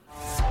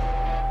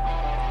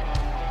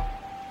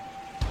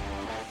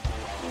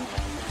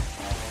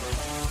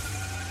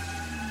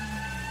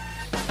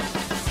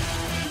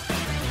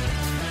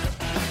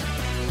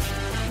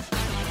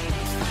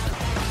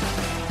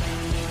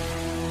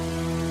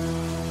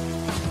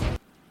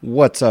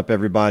What's up,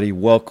 everybody?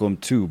 Welcome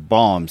to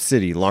Bomb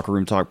City Locker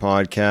Room Talk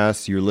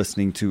Podcast. You're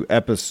listening to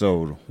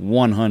episode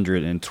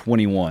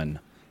 121.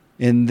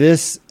 In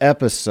this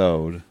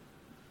episode,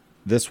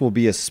 this will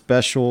be a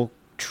special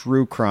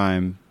true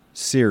crime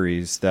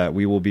series that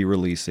we will be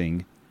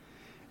releasing.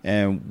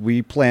 And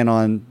we plan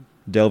on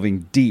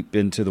delving deep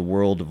into the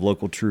world of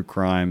local true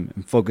crime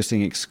and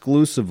focusing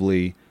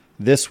exclusively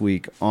this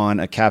week on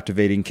a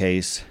captivating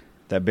case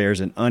that bears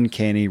an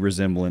uncanny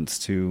resemblance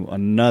to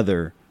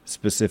another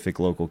specific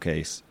local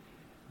case.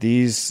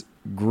 These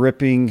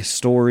gripping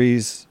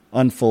stories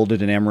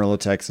unfolded in Amarillo,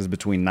 Texas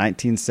between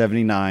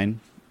 1979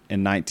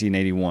 and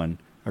 1981,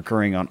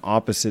 occurring on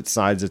opposite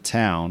sides of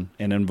town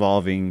and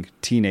involving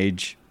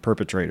teenage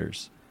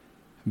perpetrators.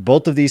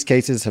 Both of these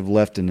cases have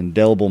left an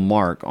indelible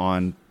mark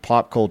on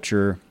pop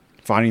culture,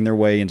 finding their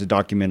way into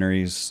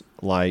documentaries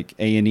like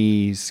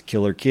A&E's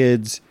Killer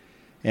Kids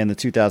and the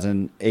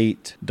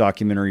 2008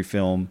 documentary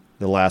film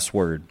The Last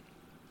Word.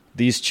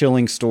 These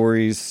chilling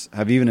stories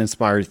have even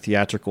inspired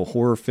theatrical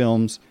horror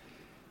films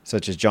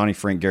such as Johnny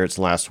Frank Garrett's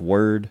Last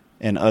Word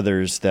and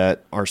others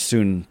that are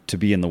soon to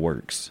be in the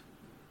works.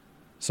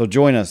 So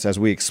join us as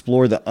we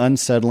explore the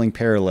unsettling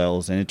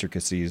parallels and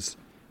intricacies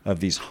of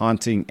these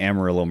haunting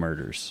Amarillo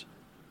murders.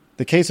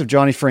 The case of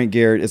Johnny Frank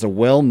Garrett is a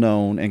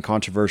well-known and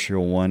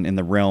controversial one in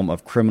the realm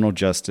of criminal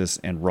justice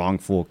and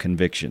wrongful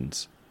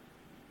convictions.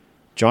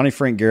 Johnny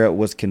Frank Garrett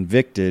was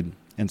convicted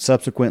and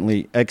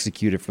subsequently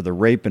executed for the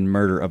rape and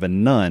murder of a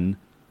nun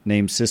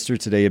named Sister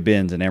Tadea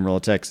Benz in Amarillo,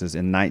 Texas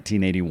in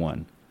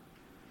 1981.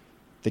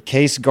 The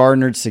case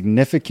garnered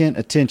significant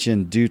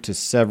attention due to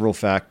several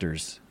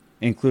factors,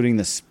 including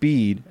the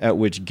speed at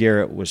which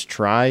Garrett was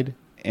tried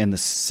and the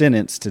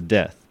sentence to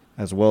death,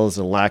 as well as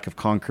the lack of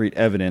concrete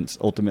evidence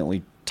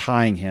ultimately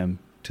tying him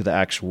to the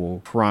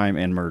actual crime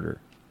and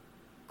murder.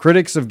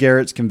 Critics of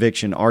Garrett's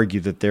conviction argue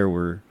that there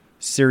were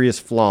serious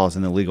flaws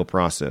in the legal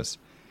process.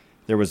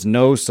 There was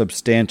no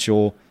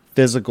substantial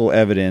physical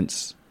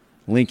evidence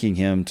linking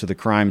him to the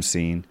crime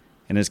scene,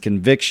 and his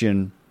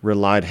conviction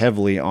relied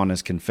heavily on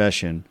his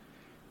confession,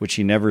 which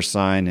he never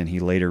signed and he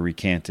later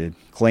recanted,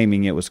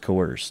 claiming it was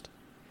coerced.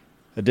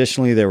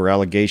 Additionally, there were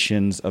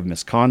allegations of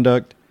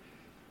misconduct,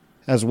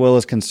 as well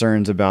as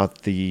concerns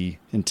about the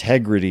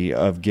integrity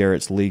of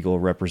Garrett's legal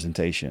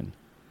representation.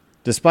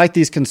 Despite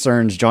these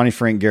concerns, Johnny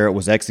Frank Garrett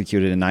was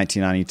executed in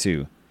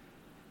 1992.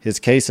 His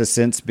case has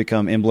since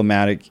become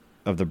emblematic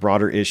of the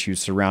broader issues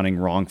surrounding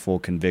wrongful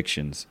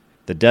convictions,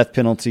 the death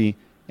penalty,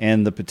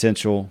 and the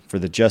potential for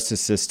the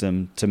justice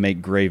system to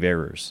make grave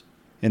errors.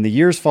 In the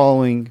years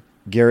following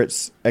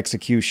Garrett's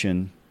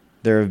execution,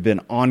 there have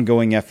been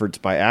ongoing efforts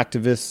by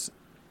activists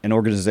and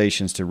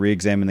organizations to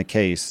re-examine the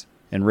case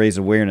and raise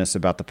awareness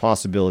about the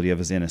possibility of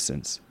his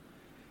innocence.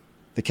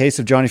 The case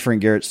of Johnny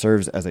Frank Garrett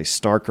serves as a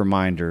stark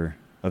reminder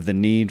of the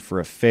need for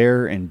a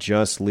fair and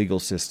just legal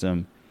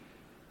system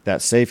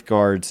that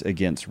safeguards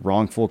against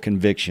wrongful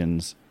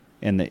convictions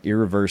and the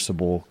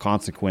irreversible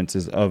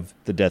consequences of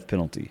the death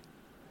penalty.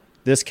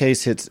 This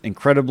case hits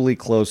incredibly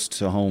close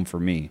to home for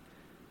me,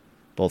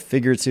 both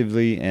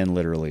figuratively and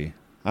literally.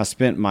 I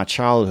spent my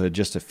childhood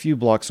just a few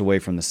blocks away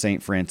from the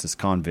St. Francis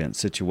Convent,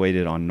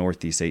 situated on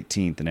Northeast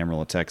 18th in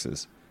Amarillo,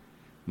 Texas.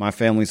 My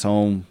family's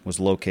home was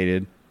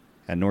located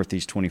at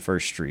Northeast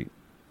 21st Street.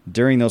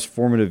 During those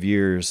formative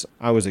years,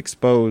 I was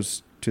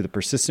exposed to the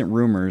persistent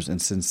rumors and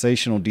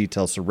sensational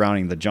details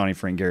surrounding the Johnny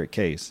Frank Garrett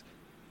case.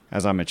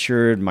 As I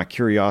matured, my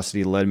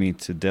curiosity led me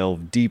to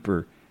delve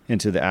deeper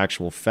into the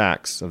actual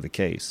facts of the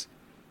case.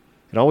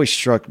 It always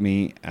struck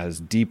me as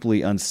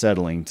deeply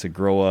unsettling to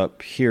grow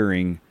up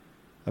hearing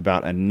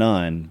about a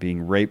nun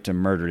being raped and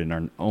murdered in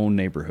our own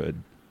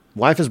neighborhood.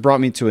 Life has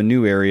brought me to a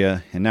new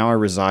area, and now I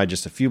reside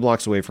just a few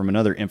blocks away from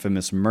another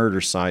infamous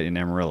murder site in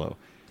Amarillo.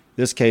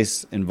 This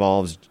case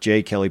involves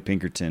Jay Kelly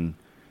Pinkerton,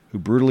 who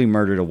brutally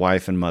murdered a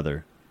wife and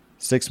mother.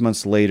 6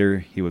 months later,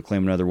 he would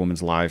claim another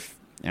woman's life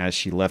as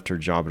she left her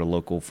job at a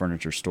local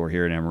furniture store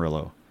here in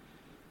Amarillo.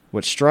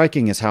 What's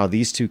striking is how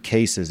these two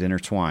cases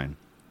intertwine.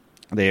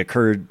 They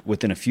occurred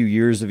within a few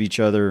years of each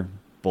other,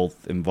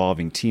 both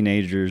involving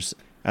teenagers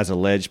as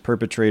alleged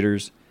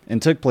perpetrators,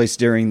 and took place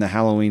during the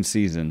Halloween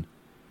season,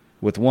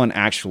 with one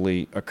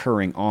actually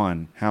occurring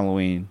on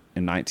Halloween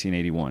in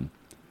 1981.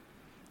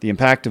 The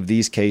impact of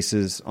these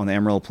cases on the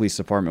Amarillo Police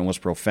Department was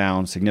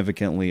profound,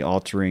 significantly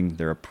altering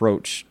their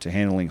approach to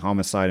handling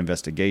homicide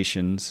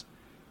investigations.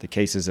 The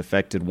cases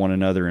affected one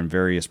another in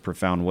various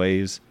profound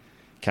ways,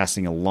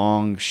 casting a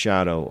long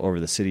shadow over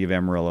the city of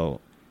Amarillo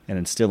and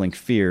instilling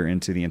fear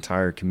into the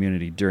entire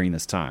community during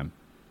this time.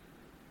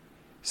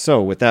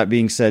 So, with that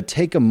being said,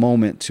 take a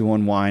moment to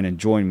unwind and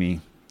join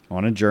me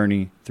on a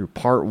journey through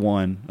part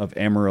 1 of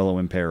Amarillo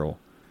in Peril,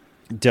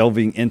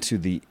 delving into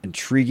the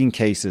intriguing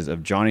cases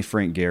of Johnny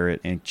Frank Garrett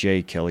and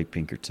Jay Kelly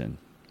Pinkerton.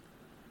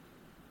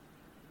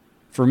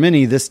 For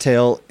many, this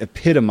tale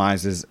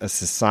epitomizes a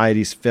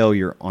society's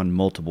failure on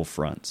multiple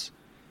fronts.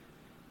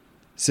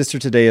 Sister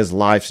Tadea's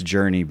life's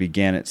journey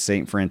began at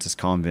St. Francis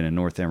Convent in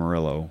North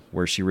Amarillo,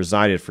 where she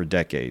resided for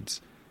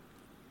decades.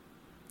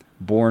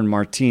 Born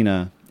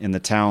Martina in the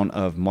town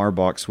of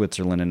Marbach,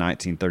 Switzerland in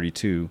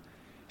 1932,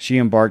 she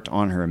embarked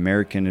on her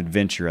American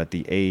adventure at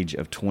the age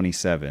of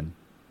 27,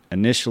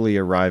 initially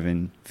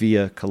arriving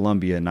via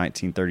Colombia in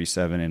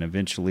 1937 and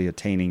eventually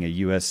attaining a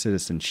U.S.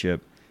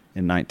 citizenship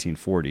in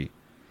 1940.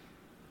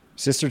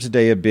 Sister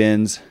Tadea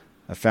Benz,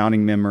 a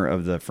founding member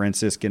of the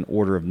Franciscan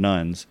Order of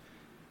Nuns,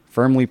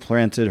 firmly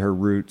planted her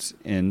roots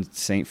in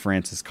St.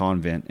 Francis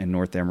Convent in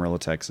North Amarillo,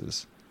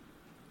 Texas.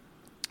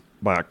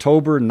 By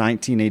October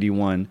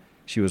 1981,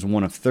 she was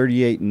one of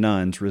 38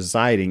 nuns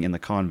residing in the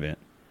convent.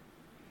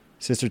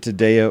 Sister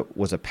Tadea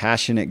was a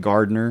passionate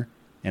gardener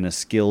and a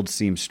skilled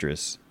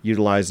seamstress,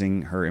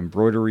 utilizing her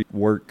embroidery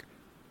work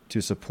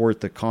to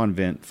support the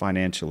convent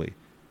financially.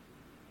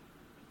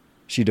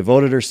 She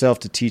devoted herself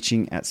to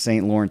teaching at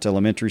St. Lawrence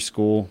Elementary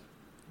School,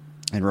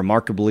 and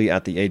remarkably,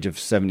 at the age of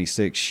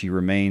 76, she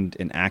remained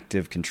an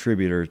active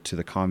contributor to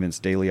the convent's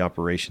daily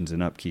operations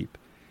and upkeep,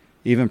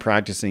 even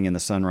practicing in the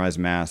sunrise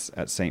mass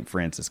at St.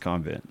 Francis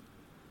Convent.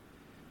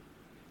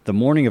 The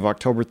morning of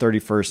October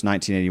 31st,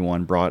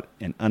 1981 brought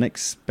an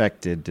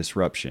unexpected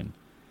disruption.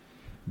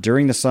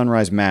 During the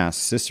sunrise mass,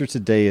 Sister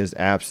Tadea's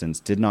absence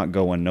did not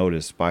go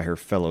unnoticed by her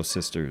fellow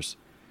sisters,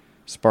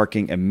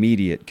 sparking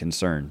immediate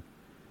concern.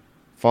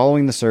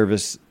 Following the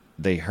service,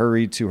 they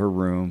hurried to her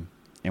room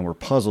and were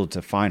puzzled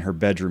to find her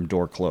bedroom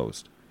door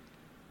closed.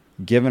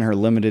 Given her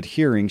limited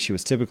hearing, she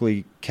was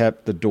typically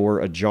kept the door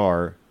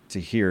ajar to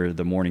hear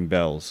the morning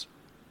bells.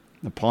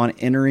 Upon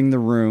entering the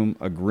room,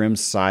 a grim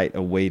sight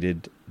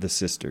awaited the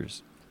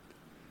sisters.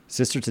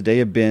 Sister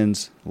Tadea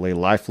Benz lay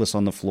lifeless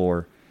on the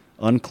floor,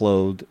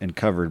 unclothed and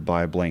covered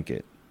by a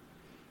blanket.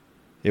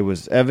 It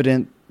was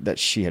evident that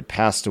she had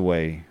passed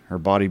away, her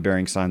body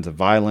bearing signs of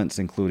violence,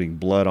 including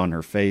blood on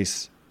her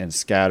face and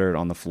scattered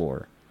on the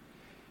floor.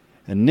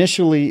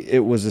 Initially,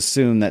 it was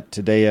assumed that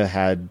Tadea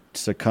had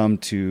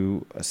succumbed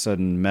to a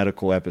sudden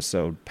medical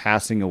episode,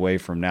 passing away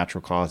from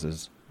natural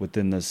causes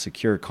within the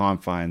secure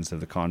confines of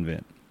the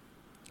convent.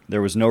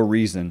 There was no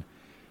reason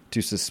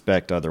to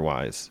suspect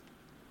otherwise.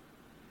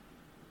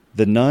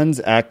 The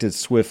nuns acted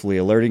swiftly,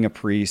 alerting a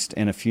priest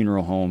and a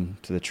funeral home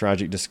to the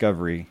tragic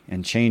discovery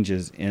and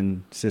changes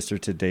in Sister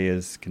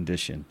Tadea's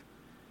condition.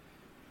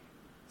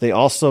 They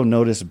also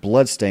noticed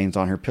bloodstains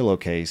on her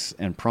pillowcase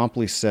and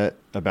promptly set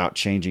about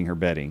changing her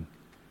bedding.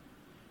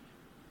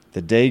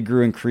 The day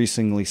grew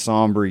increasingly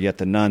somber, yet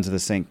the nuns of the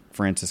St.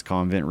 Francis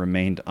Convent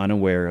remained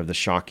unaware of the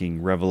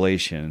shocking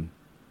revelation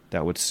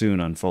that would soon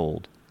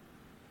unfold.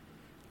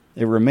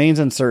 It remains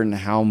uncertain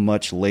how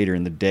much later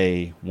in the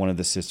day one of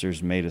the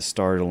sisters made a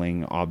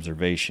startling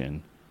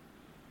observation.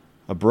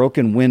 A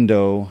broken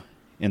window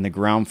in the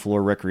ground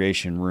floor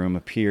recreation room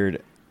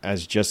appeared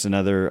as just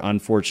another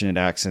unfortunate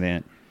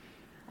accident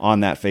on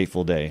that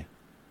fateful day.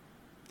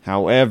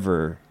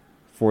 However,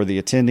 for the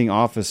attending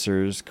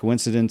officers,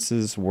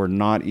 coincidences were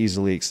not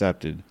easily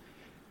accepted.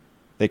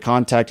 They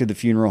contacted the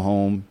funeral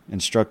home,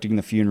 instructing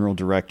the funeral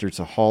director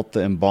to halt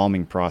the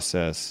embalming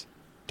process.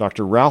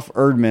 Dr. Ralph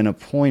Erdman,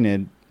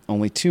 appointed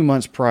only 2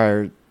 months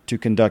prior to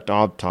conduct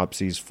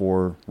autopsies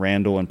for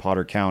Randall and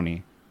Potter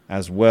County,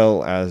 as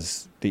well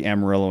as the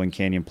Amarillo and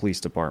Canyon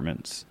Police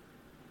Departments.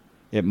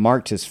 It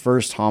marked his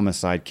first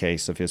homicide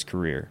case of his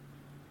career.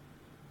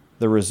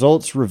 The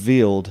results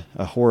revealed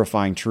a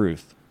horrifying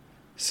truth.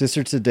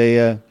 Sister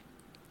Tadea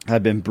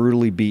had been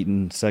brutally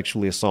beaten,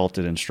 sexually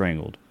assaulted, and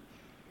strangled.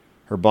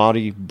 Her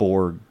body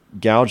bore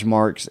gouge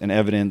marks and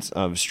evidence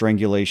of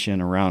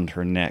strangulation around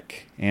her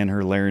neck, and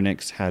her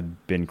larynx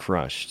had been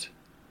crushed.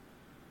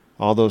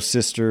 Although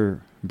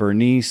Sister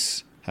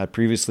Bernice had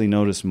previously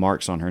noticed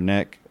marks on her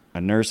neck,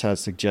 a nurse had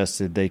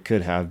suggested they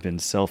could have been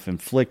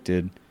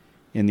self-inflicted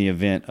in the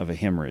event of a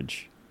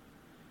hemorrhage.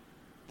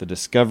 The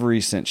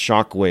discovery sent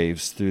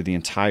shockwaves through the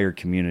entire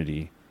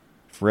community,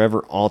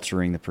 forever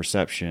altering the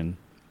perception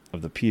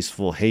of the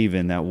peaceful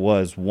haven that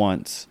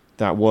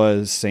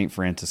was St.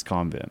 Francis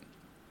Convent.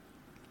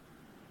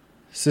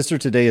 Sister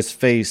Tadea's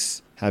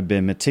face had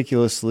been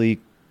meticulously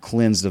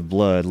cleansed of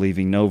blood,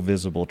 leaving no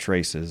visible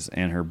traces,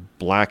 and her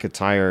black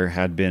attire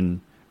had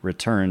been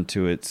returned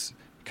to its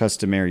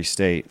customary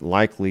state,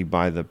 likely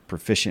by the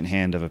proficient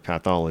hand of a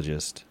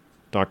pathologist.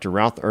 Dr.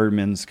 Ralph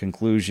Erdman's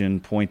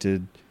conclusion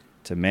pointed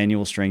to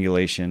manual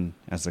strangulation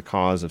as the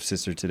cause of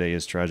Sister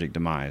Tadea's tragic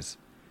demise.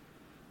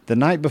 The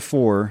night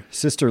before,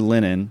 Sister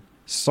Lennon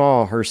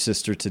saw her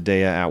Sister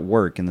Tadea at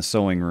work in the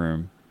sewing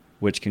room,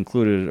 which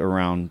concluded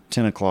around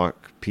 10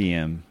 o'clock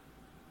p.m.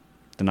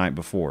 the night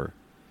before.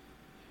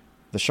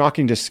 The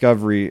shocking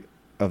discovery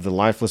of the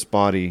lifeless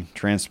body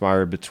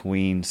transpired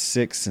between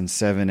 6 and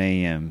 7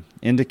 a.m.,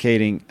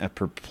 indicating a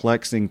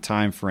perplexing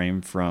time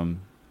frame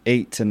from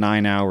 8 to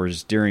 9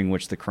 hours during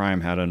which the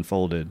crime had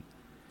unfolded.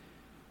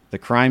 The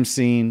crime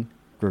scene,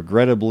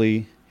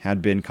 regrettably,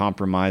 had been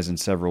compromised in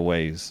several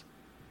ways.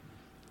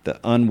 The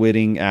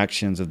unwitting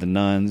actions of the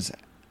nuns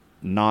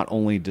not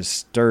only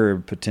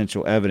disturbed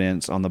potential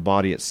evidence on the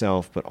body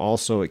itself, but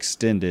also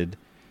extended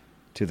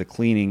to the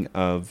cleaning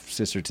of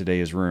Sister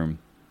Tadea's room,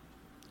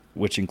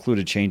 which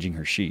included changing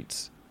her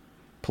sheets.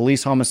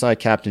 Police Homicide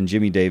Captain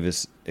Jimmy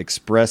Davis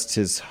expressed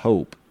his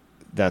hope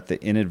that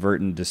the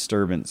inadvertent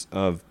disturbance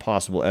of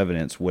possible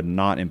evidence would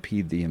not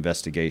impede the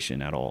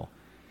investigation at all.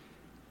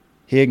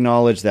 He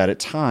acknowledged that at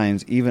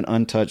times, even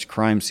untouched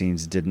crime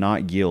scenes did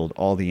not yield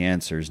all the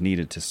answers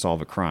needed to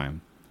solve a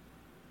crime.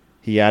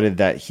 He added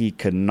that he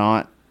could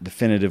not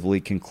definitively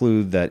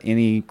conclude that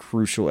any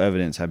crucial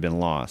evidence had been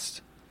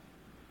lost.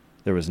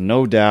 There was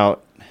no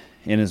doubt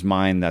in his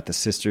mind that the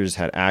sisters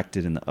had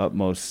acted in the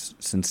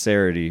utmost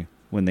sincerity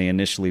when they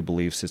initially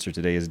believed Sister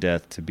Tadea's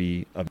death to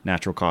be of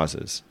natural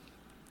causes.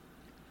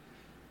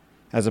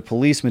 As the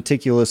police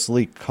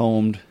meticulously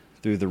combed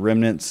through the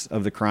remnants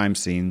of the crime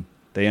scene,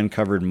 they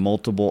uncovered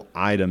multiple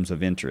items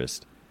of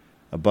interest.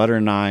 A butter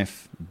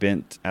knife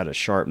bent at a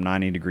sharp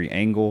 90-degree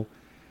angle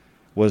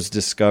was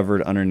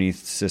discovered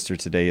underneath Sister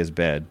Tadea's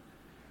bed.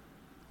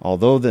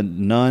 Although the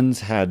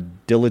nuns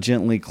had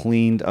diligently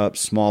cleaned up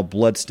small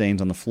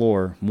bloodstains on the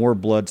floor, more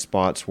blood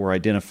spots were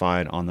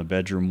identified on the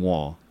bedroom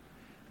wall.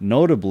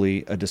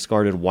 Notably, a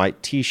discarded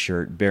white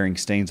t-shirt bearing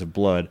stains of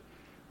blood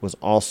was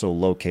also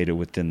located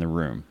within the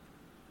room.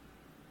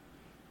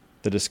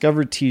 The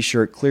discovered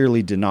t-shirt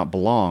clearly did not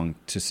belong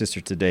to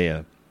Sister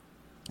Tadea,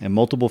 and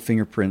multiple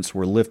fingerprints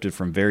were lifted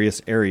from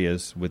various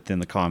areas within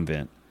the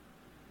convent.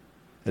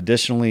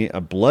 Additionally,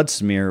 a blood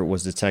smear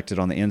was detected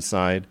on the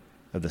inside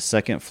of the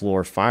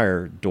second-floor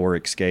fire door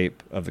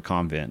escape of the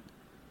convent.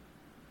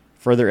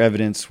 Further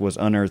evidence was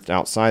unearthed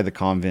outside the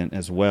convent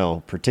as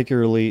well,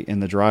 particularly in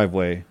the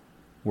driveway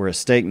where a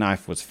steak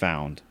knife was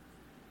found.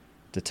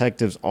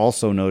 Detectives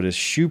also noticed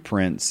shoe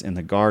prints in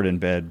the garden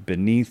bed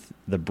beneath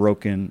the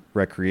broken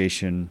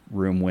recreation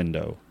room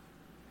window.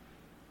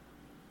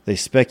 They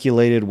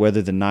speculated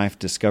whether the knife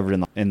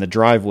discovered in the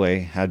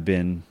driveway had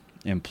been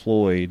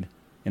employed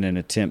in an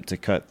attempt to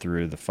cut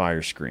through the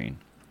fire screen.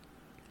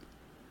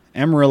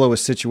 Amarillo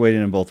is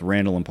situated in both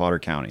Randall and Potter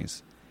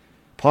counties.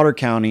 Potter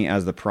County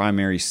as the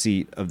primary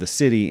seat of the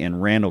city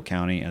and Randall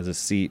County as a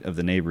seat of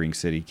the neighboring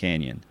city,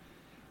 Canyon.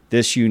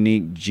 This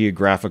unique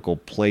geographical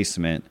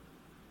placement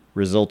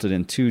resulted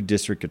in two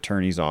district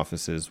attorney's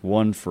offices,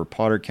 one for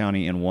Potter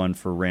County and one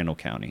for Randall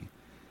County.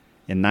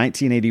 In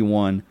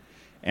 1981,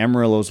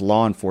 Amarillo's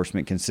law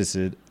enforcement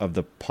consisted of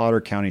the Potter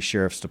County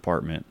Sheriff's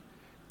Department,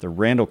 the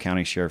Randall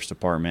County Sheriff's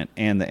Department,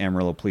 and the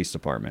Amarillo Police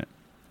Department.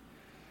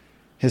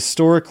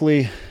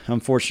 Historically,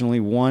 unfortunately,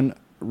 one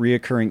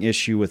reoccurring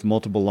issue with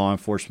multiple law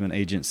enforcement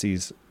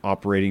agencies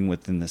operating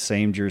within the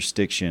same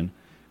jurisdiction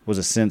was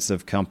a sense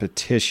of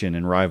competition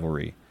and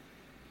rivalry.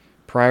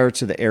 Prior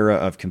to the era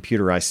of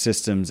computerized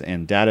systems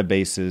and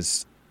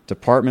databases,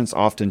 departments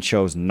often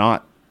chose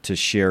not to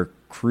share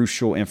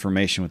crucial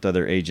information with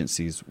other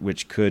agencies,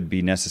 which could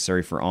be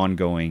necessary for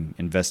ongoing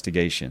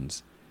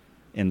investigations.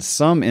 In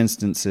some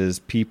instances,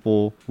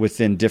 people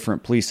within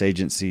different police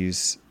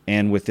agencies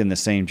and within the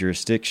same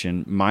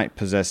jurisdiction might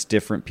possess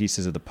different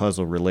pieces of the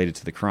puzzle related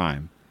to the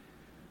crime.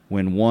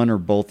 When one or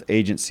both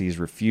agencies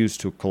refuse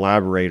to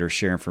collaborate or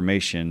share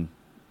information,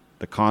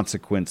 the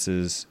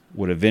consequences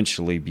would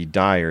eventually be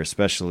dire,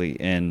 especially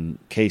in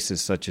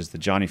cases such as the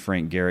Johnny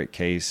Frank Garrett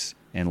case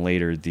and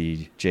later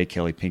the Jay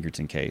Kelly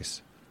Pinkerton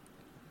case.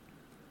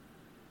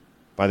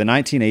 By the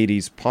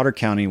 1980s, Potter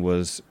County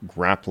was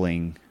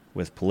grappling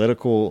with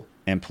political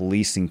and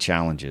policing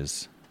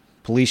challenges.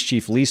 Police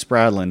Chief Lee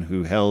Spradlin,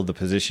 who held the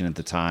position at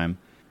the time,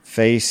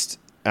 faced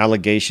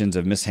allegations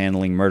of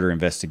mishandling murder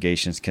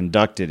investigations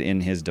conducted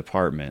in his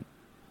department.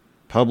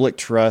 Public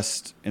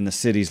trust in the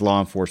city's law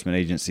enforcement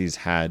agencies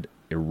had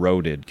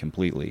eroded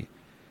completely.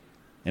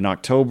 In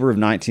October of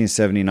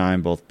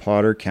 1979, both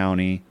Potter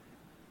County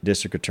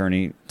District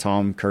Attorney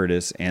Tom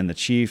Curtis and the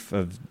Chief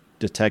of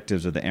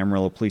Detectives of the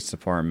Amarillo Police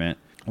Department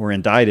were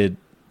indicted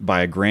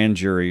by a grand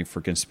jury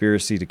for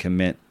conspiracy to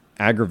commit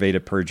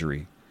aggravated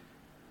perjury.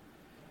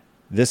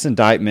 This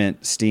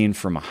indictment stemmed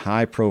from a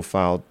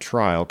high-profile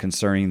trial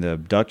concerning the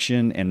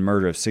abduction and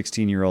murder of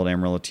 16-year-old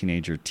Amarillo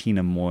teenager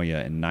Tina Moya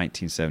in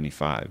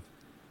 1975.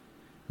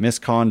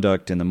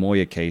 Misconduct in the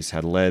Moya case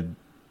had led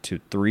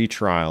to 3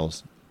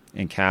 trials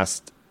and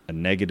cast a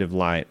negative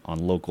light on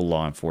local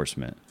law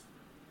enforcement.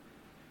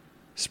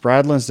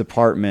 Spradlin's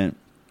department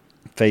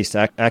faced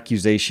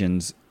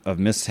accusations of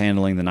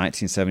mishandling the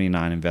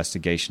 1979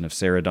 investigation of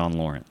Sarah Dawn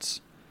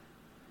Lawrence.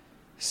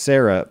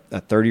 Sarah,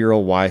 a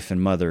 30-year-old wife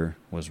and mother,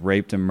 was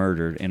raped and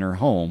murdered in her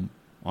home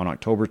on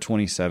October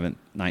 27,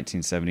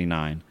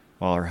 1979,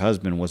 while her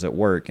husband was at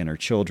work and her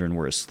children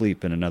were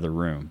asleep in another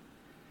room.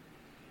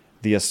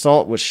 The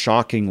assault was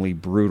shockingly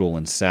brutal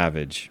and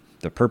savage.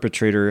 The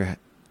perpetrator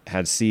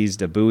had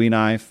seized a Bowie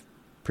knife,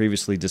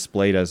 previously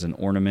displayed as an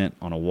ornament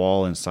on a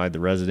wall inside the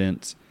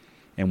residence,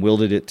 and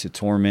wielded it to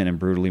torment and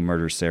brutally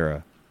murder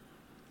Sarah.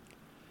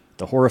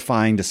 The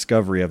horrifying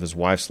discovery of his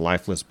wife's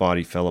lifeless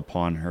body fell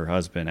upon her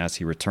husband as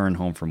he returned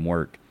home from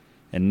work,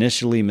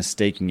 initially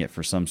mistaking it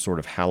for some sort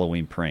of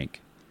Halloween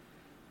prank.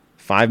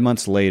 5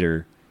 months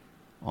later,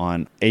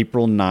 on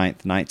April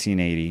 9th,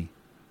 1980,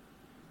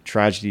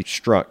 tragedy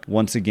struck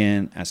once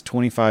again as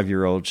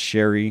 25-year-old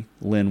Sherry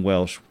Lynn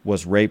Welsh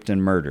was raped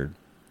and murdered.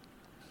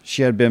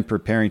 She had been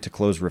preparing to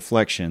close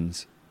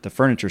Reflections, the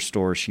furniture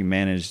store she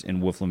managed in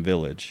Wolfland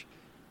Village.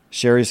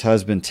 Sherry's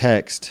husband,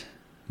 Tex,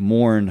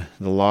 mourned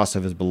the loss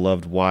of his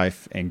beloved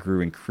wife and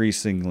grew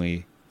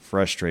increasingly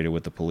frustrated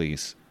with the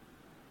police.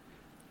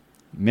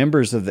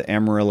 Members of the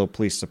Amarillo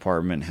Police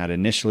Department had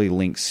initially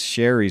linked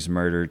Sherry's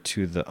murder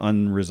to the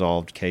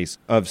unresolved case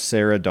of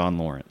Sarah Dawn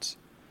Lawrence.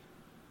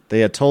 They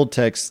had told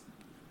Tex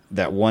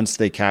that once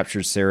they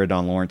captured Sarah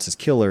Dawn Lawrence's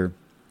killer,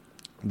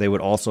 they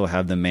would also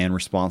have the man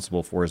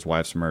responsible for his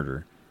wife's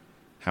murder.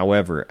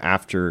 However,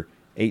 after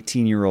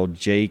 18-year-old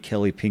Jay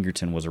Kelly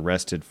Pinkerton was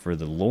arrested for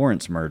the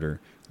Lawrence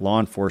murder, law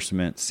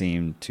enforcement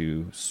seemed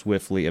to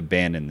swiftly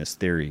abandon this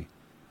theory.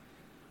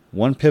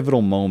 One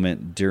pivotal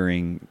moment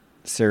during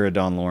Sarah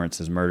Dawn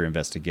Lawrence's murder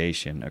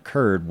investigation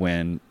occurred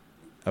when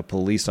a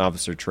police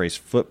officer traced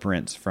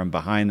footprints from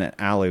behind the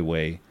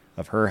alleyway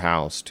of her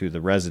house to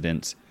the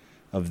residence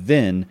of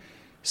then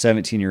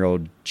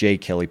 17-year-old Jay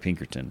Kelly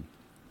Pinkerton.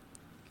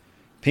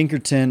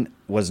 Pinkerton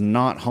was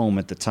not home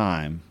at the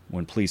time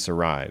when police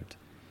arrived.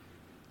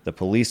 The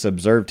police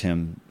observed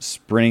him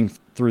sprinting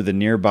through the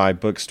nearby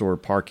bookstore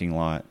parking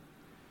lot.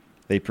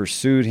 They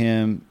pursued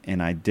him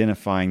and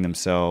identifying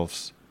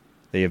themselves,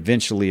 they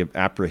eventually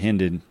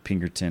apprehended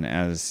Pinkerton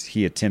as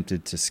he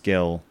attempted to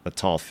scale a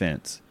tall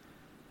fence.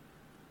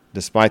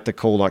 Despite the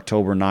cold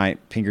October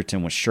night,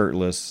 Pinkerton was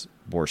shirtless,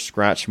 bore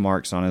scratch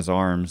marks on his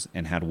arms,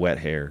 and had wet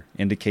hair,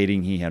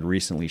 indicating he had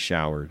recently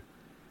showered.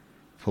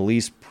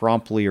 Police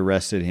promptly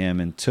arrested him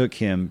and took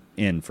him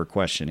in for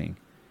questioning.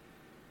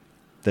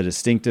 The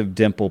distinctive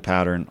dimple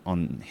pattern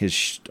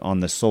on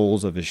the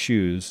soles of his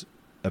shoes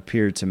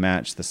appeared to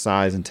match the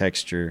size and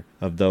texture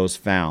of those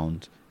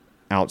found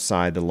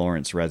outside the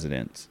Lawrence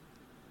residence.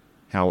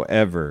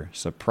 However,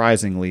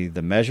 surprisingly,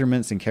 the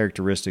measurements and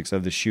characteristics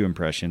of the shoe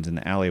impressions in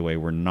the alleyway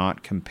were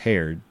not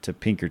compared to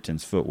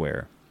Pinkerton's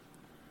footwear.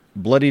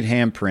 Bloodied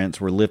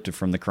handprints were lifted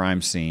from the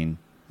crime scene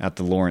at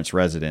the Lawrence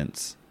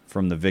residence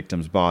from the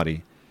victim's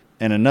body,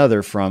 and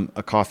another from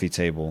a coffee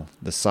table,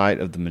 the site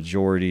of the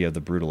majority of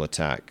the brutal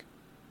attack.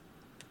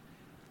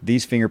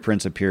 These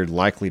fingerprints appeared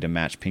likely to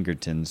match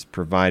Pinkerton's,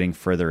 providing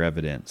further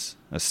evidence.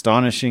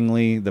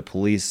 Astonishingly, the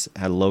police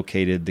had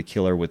located the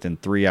killer within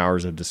 3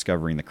 hours of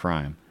discovering the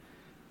crime,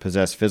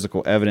 possessed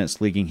physical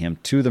evidence linking him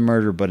to the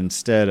murder, but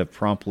instead of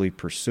promptly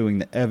pursuing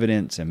the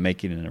evidence and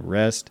making an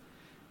arrest,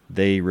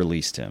 they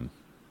released him.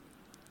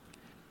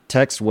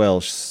 Tex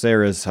Welsh,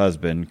 Sarah's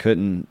husband,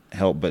 couldn't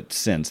help but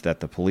sense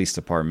that the police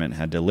department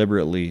had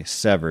deliberately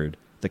severed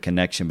the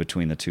connection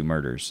between the two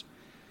murders.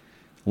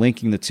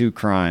 Linking the two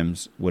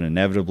crimes would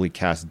inevitably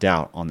cast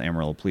doubt on the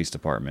Amarillo Police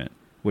Department,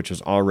 which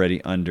was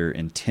already under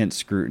intense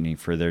scrutiny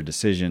for their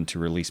decision to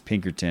release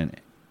Pinkerton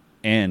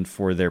and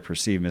for their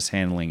perceived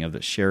mishandling of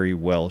the Sherry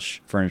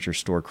Welsh furniture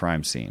store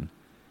crime scene.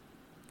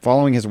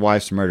 Following his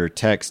wife's murder,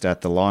 Tex,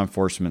 at the law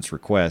enforcement's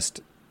request,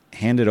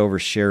 handed over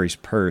Sherry's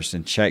purse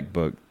and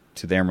checkbook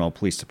to the Amarillo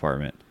Police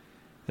Department.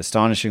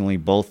 Astonishingly,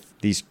 both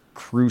these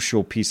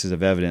crucial pieces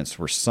of evidence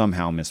were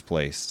somehow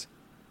misplaced.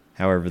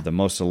 However, the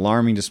most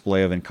alarming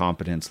display of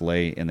incompetence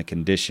lay in the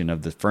condition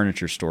of the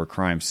furniture store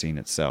crime scene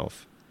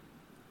itself.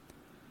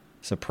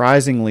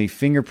 Surprisingly,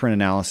 fingerprint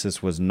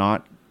analysis was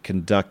not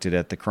conducted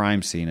at the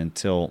crime scene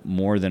until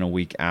more than a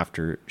week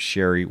after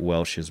Sherry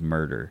Welsh's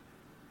murder.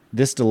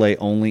 This delay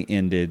only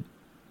ended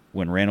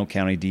when Randall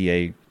County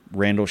DA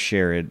Randall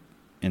Sherrod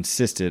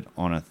insisted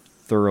on a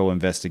thorough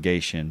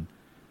investigation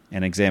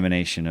and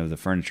examination of the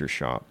furniture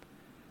shop,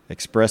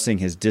 expressing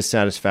his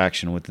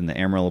dissatisfaction within the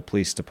Amarillo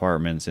Police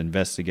Department's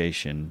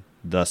investigation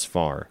thus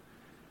far.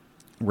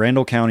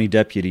 Randall County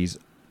deputies,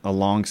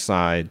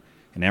 alongside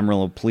an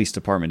Amarillo Police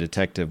Department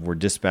detective, were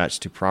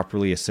dispatched to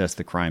properly assess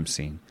the crime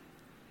scene.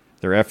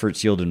 Their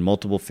efforts yielded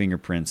multiple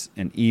fingerprints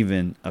and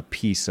even a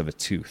piece of a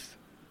tooth.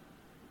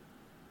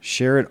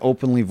 Sherrod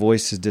openly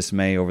voiced his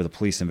dismay over the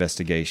police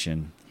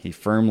investigation. He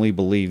firmly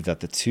believed that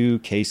the two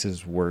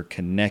cases were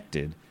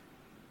connected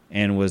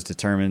and was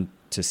determined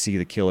to see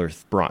the killer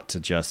brought to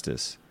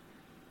justice.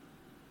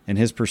 In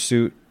his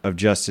pursuit of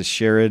justice,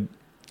 Sherrod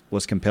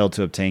was compelled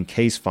to obtain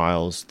case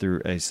files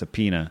through a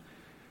subpoena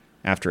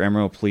after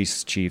Amarillo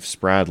Police Chief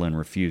Spradlin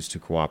refused to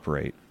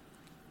cooperate.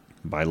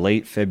 By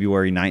late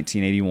February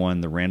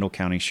 1981, the Randall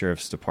County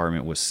Sheriff's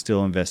Department was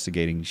still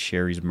investigating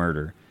Sherry's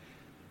murder,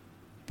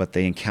 but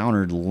they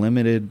encountered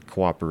limited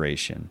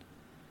cooperation.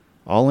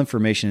 All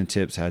information and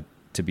tips had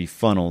to be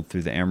funneled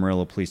through the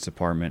Amarillo Police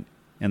Department,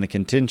 and the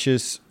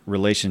contentious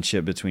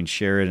relationship between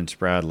Sherrod and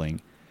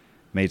Spradling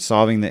made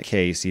solving the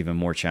case even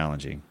more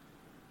challenging.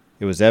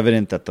 It was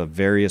evident that the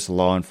various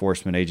law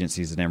enforcement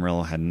agencies in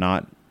Amarillo had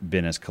not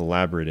been as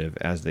collaborative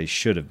as they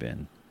should have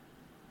been.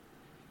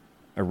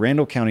 A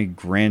Randall County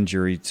grand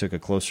jury took a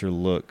closer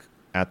look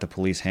at the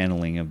police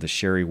handling of the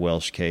Sherry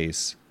Welsh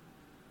case.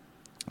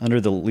 Under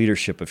the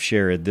leadership of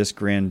Sherrod, this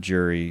grand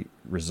jury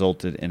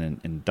resulted in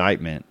an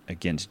indictment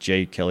against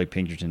Jay Kelly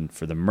Pinkerton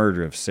for the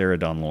murder of Sarah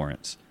Dawn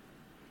Lawrence.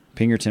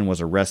 Pinkerton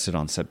was arrested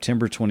on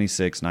September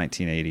 26,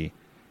 1980,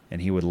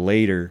 and he would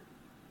later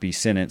be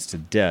sentenced to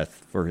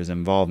death for his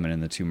involvement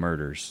in the two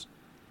murders,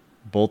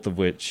 both of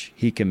which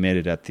he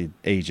committed at the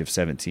age of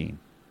 17.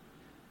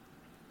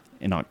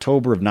 In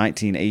October of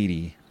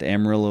 1980, the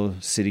Amarillo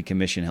City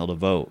Commission held a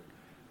vote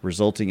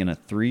resulting in a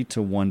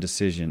 3-1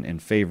 decision in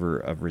favor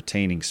of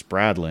retaining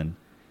Spradlin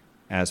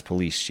as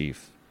police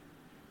chief.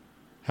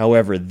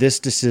 However, this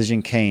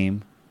decision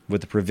came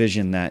with the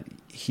provision that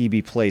he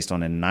be placed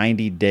on a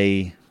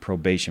 90-day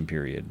probation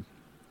period.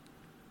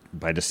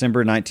 By December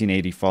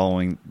 1980,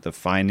 following the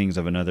findings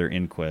of another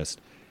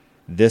inquest,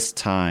 this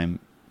time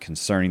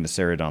concerning the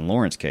Sarah Dawn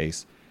Lawrence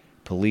case,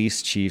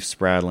 Police Chief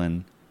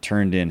Spradlin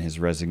turned in his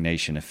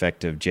resignation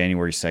effective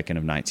January 2nd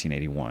of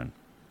 1981.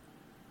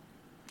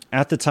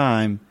 At the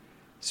time,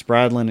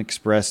 Spradlin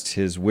expressed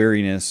his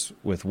weariness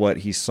with what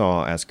he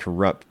saw as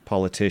corrupt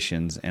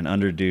politicians and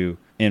undue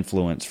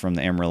influence from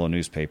the Amarillo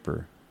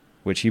newspaper,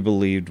 which he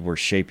believed were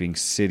shaping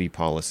city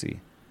policy.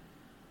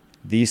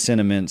 These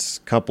sentiments,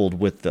 coupled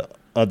with the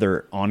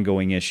other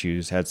ongoing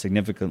issues, had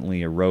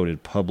significantly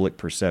eroded public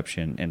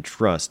perception and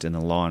trust in the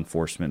law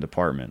enforcement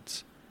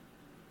departments.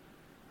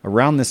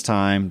 Around this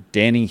time,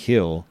 Danny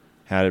Hill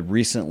had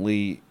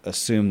recently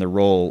assumed the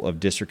role of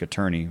district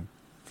attorney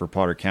for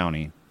Potter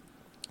County,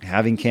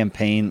 having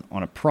campaigned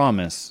on a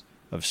promise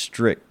of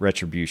strict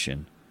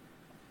retribution.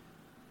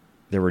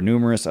 There were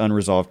numerous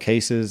unresolved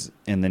cases,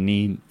 and the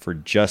need for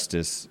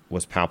justice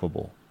was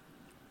palpable.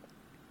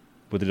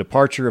 With the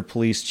departure of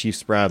Police Chief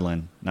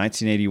Spradlin,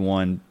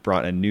 1981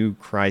 brought a new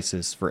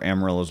crisis for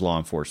Amarillo's law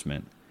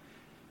enforcement.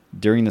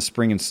 During the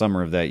spring and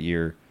summer of that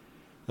year,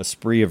 a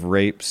spree of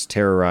rapes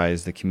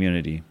terrorized the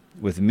community,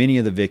 with many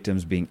of the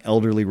victims being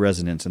elderly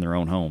residents in their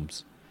own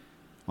homes.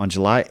 On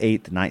July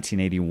 8,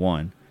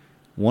 1981,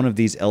 one of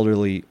these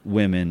elderly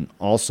women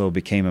also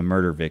became a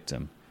murder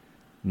victim.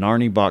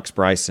 Narnie Box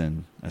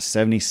Bryson, a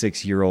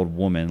 76-year-old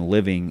woman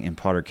living in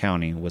Potter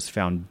County, was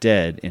found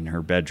dead in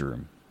her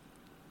bedroom.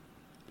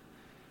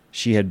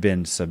 She had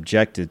been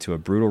subjected to a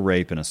brutal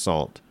rape and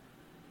assault,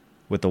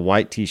 with a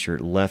white t-shirt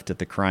left at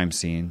the crime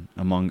scene,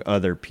 among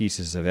other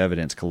pieces of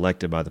evidence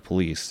collected by the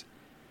police.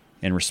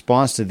 In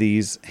response to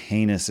these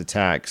heinous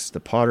attacks, the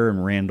Potter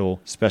and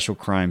Randall Special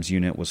Crimes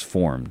Unit was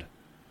formed.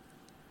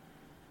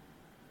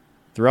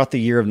 Throughout the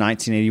year of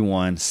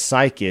 1981,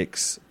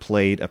 psychics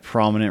played a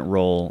prominent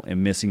role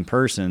in missing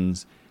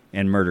persons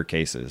and murder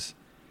cases.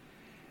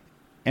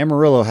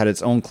 Amarillo had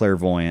its own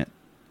clairvoyant,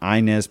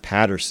 Inez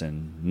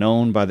Patterson,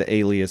 known by the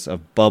alias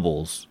of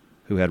Bubbles,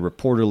 who had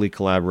reportedly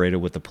collaborated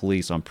with the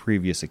police on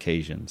previous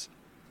occasions.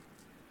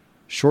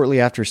 Shortly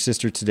after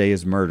Sister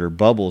Tadea's murder,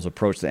 Bubbles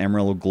approached the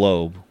Amarillo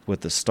Globe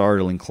with the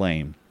startling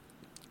claim.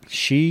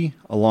 She,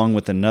 along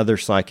with another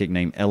psychic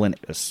named Ellen,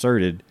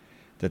 asserted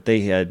that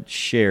they had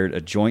shared a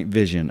joint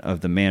vision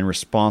of the man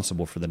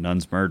responsible for the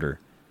nun's murder.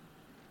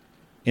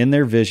 In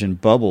their vision,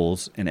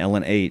 Bubbles and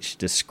Ellen H.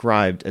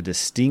 described a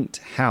distinct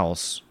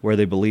house where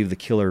they believed the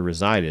killer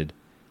resided,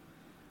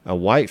 a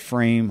white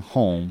frame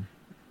home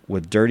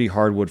with dirty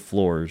hardwood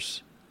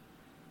floors.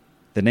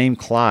 The name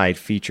Clyde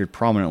featured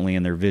prominently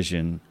in their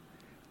vision,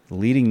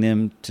 leading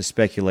them to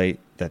speculate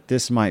that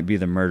this might be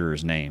the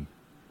murderer's name.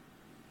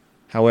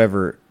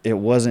 However, it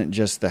wasn't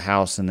just the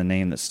house and the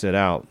name that stood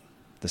out.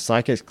 The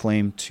psychics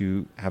claimed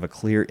to have a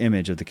clear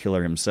image of the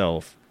killer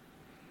himself.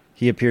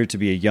 He appeared to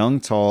be a young,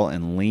 tall,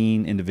 and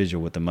lean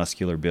individual with a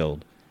muscular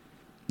build.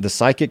 The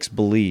psychics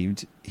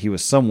believed he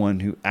was someone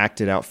who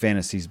acted out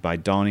fantasies by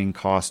donning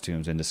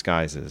costumes and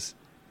disguises,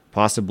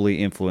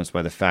 possibly influenced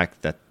by the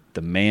fact that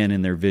the man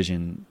in their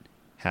vision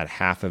had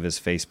half of his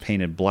face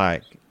painted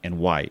black and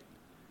white,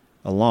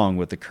 along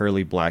with the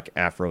curly black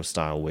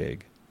afro-style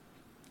wig.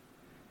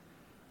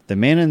 The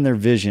man in their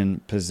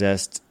vision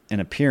possessed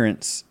an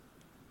appearance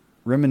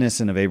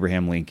reminiscent of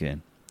Abraham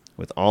Lincoln,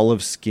 with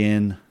olive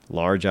skin,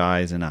 large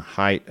eyes, and a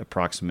height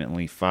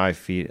approximately 5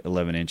 feet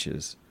 11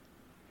 inches.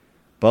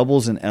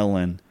 Bubbles and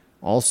Ellen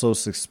also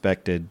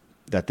suspected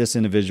that this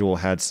individual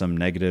had some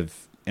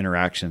negative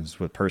interactions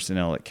with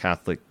personnel at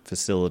Catholic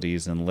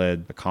facilities and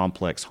led a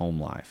complex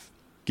home life.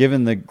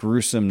 Given the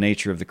gruesome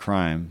nature of the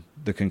crime,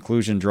 the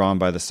conclusion drawn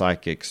by the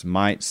psychics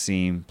might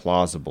seem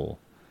plausible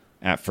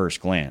at first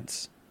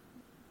glance.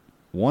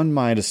 One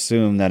might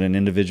assume that an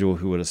individual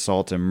who would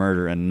assault and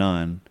murder a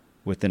nun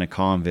within a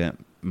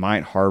convent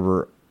might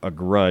harbor a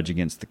grudge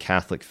against the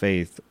Catholic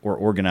faith or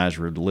organized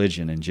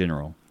religion in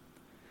general.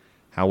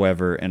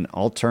 However, an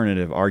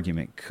alternative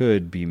argument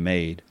could be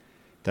made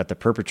that the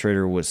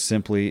perpetrator was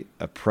simply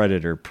a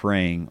predator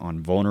preying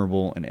on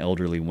vulnerable and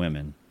elderly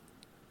women.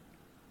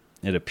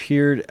 It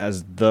appeared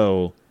as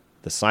though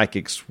the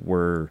psychics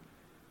were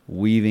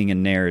weaving a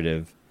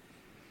narrative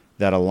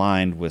that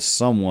aligned with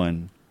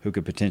someone who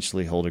could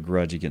potentially hold a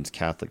grudge against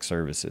Catholic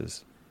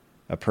services,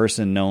 a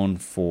person known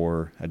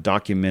for a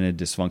documented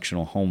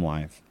dysfunctional home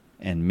life,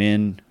 and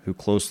men who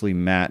closely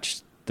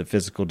matched the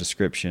physical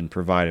description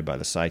provided by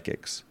the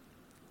psychics.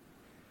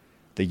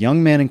 The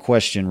young man in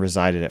question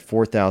resided at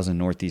 4000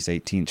 Northeast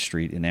 18th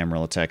Street in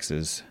Amarillo,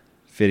 Texas,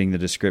 fitting the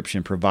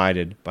description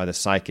provided by the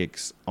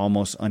psychics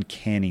almost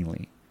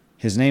uncannily.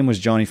 His name was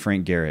Johnny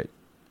Frank Garrett.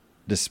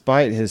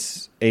 Despite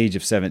his age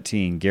of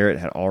 17, Garrett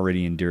had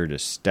already endured a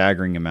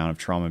staggering amount of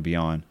trauma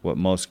beyond what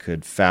most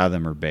could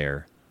fathom or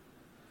bear.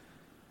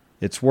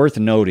 It's worth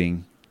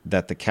noting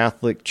that the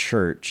Catholic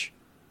Church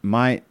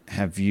might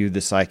have viewed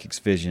the psychic's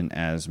vision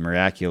as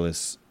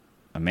miraculous,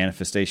 a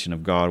manifestation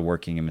of God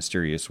working in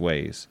mysterious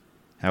ways.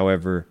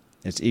 However,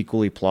 it's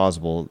equally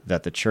plausible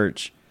that the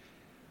church,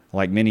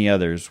 like many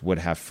others, would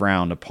have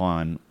frowned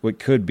upon what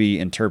could be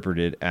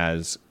interpreted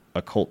as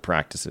occult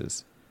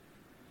practices.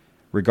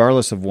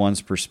 Regardless of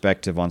one's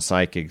perspective on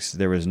psychics,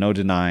 there was no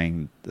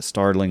denying the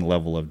startling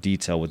level of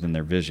detail within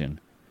their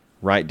vision,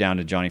 right down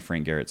to Johnny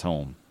Frank Garrett's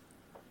home.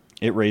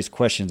 It raised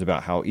questions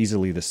about how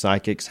easily the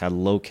psychics had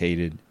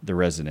located the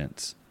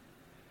residents.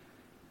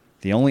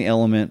 The only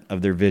element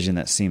of their vision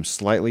that seemed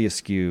slightly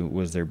askew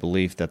was their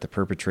belief that the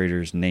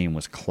perpetrator's name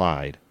was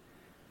Clyde.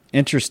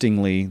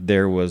 Interestingly,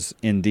 there was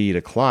indeed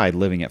a Clyde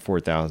living at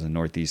 4000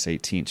 Northeast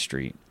 18th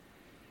Street,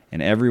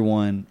 and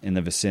everyone in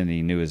the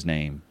vicinity knew his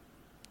name,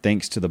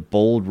 thanks to the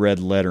bold red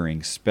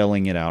lettering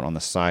spelling it out on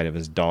the side of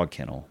his dog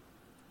kennel.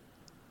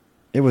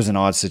 It was an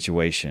odd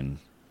situation.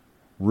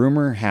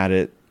 Rumor had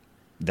it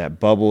that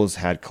Bubbles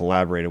had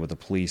collaborated with the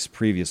police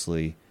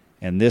previously,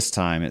 and this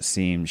time it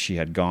seemed she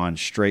had gone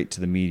straight to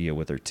the media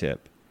with her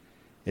tip.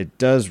 It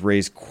does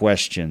raise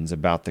questions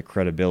about the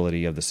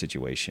credibility of the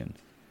situation,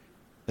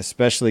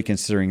 especially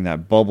considering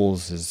that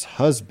Bubbles'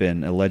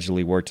 husband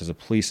allegedly worked as a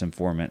police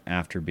informant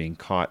after being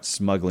caught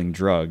smuggling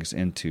drugs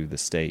into the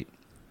state.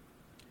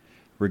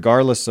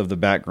 Regardless of the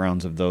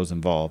backgrounds of those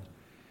involved,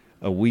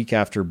 a week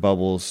after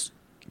Bubbles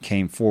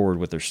came forward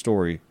with their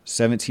story,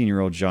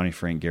 17-year-old Johnny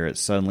Frank Garrett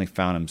suddenly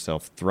found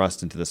himself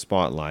thrust into the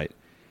spotlight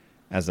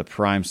as a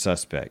prime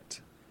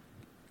suspect.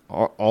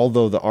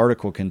 Although the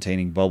article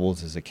containing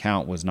Bubbles'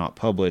 account was not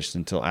published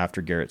until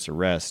after Garrett's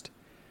arrest,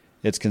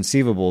 it's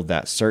conceivable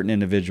that certain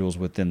individuals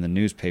within the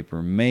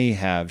newspaper may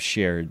have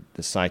shared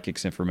the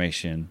psychic's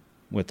information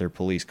with their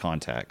police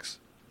contacts.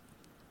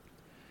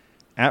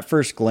 At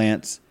first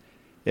glance,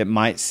 it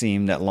might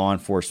seem that law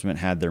enforcement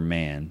had their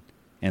man,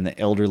 and the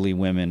elderly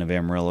women of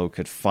Amarillo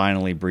could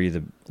finally breathe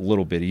a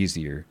little bit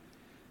easier.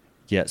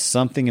 Yet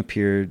something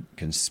appeared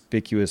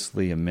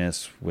conspicuously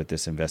amiss with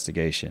this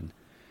investigation.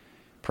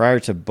 Prior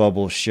to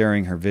Bubbles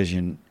sharing her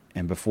vision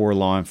and before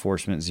law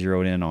enforcement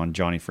zeroed in on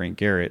Johnny Frank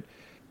Garrett,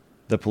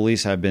 the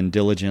police had been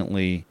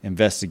diligently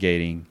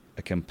investigating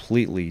a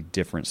completely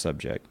different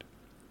subject.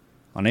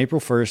 On April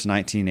 1st,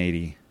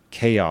 1980,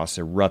 chaos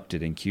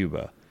erupted in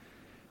Cuba.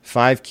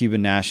 5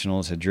 Cuban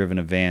nationals had driven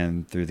a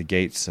van through the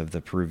gates of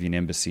the Peruvian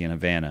embassy in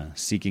Havana,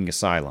 seeking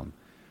asylum.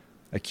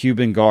 A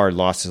Cuban guard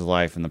lost his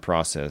life in the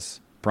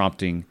process,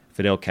 prompting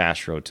Fidel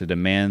Castro to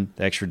demand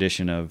the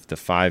extradition of the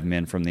 5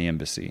 men from the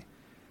embassy.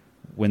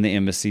 When the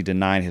embassy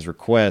denied his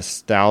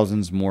request,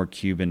 thousands more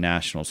Cuban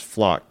nationals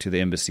flocked to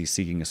the embassy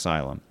seeking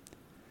asylum.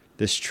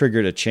 This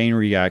triggered a chain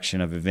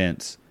reaction of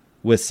events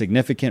with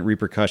significant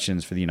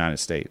repercussions for the United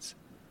States.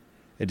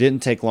 It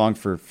didn't take long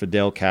for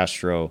Fidel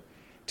Castro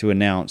to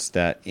announce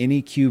that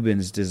any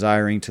Cubans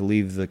desiring to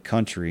leave the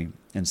country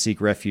and seek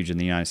refuge in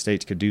the United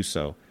States could do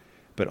so,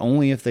 but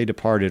only if they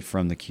departed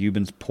from the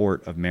Cuban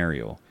port of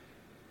Peril.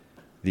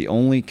 The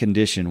only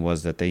condition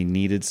was that they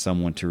needed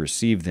someone to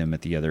receive them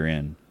at the other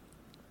end.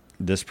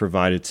 This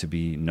provided to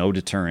be no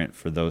deterrent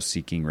for those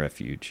seeking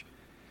refuge,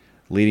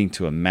 leading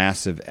to a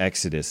massive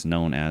exodus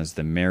known as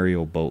the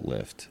Peril boat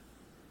lift.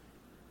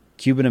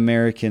 Cuban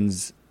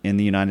Americans in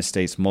the United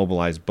States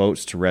mobilized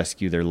boats to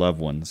rescue their loved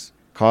ones,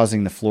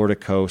 causing the Florida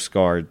Coast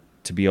Guard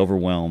to be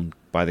overwhelmed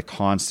by the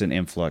constant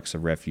influx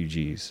of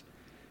refugees.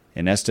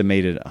 An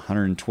estimated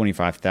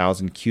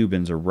 125,000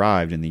 Cubans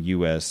arrived in the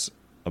U.S.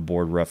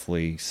 aboard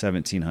roughly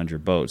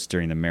 1,700 boats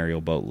during the Peril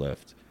boat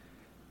lift.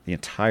 The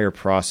entire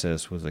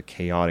process was a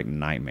chaotic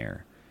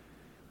nightmare,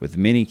 with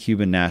many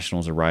Cuban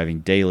nationals arriving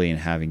daily and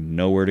having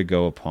nowhere to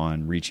go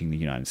upon reaching the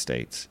United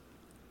States.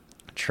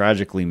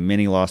 Tragically,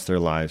 many lost their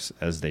lives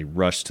as they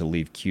rushed to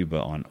leave Cuba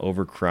on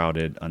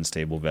overcrowded,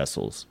 unstable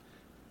vessels.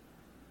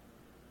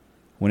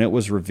 When it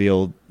was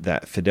revealed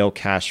that Fidel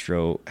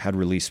Castro had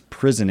released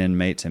prison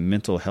inmates and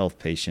mental health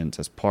patients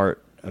as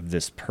part of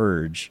this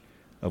purge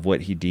of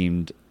what he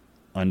deemed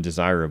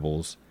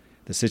undesirables,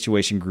 the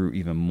situation grew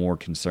even more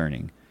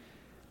concerning.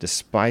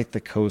 Despite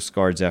the Coast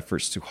Guard's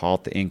efforts to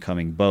halt the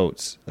incoming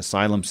boats,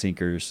 asylum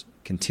seekers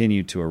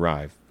continued to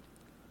arrive.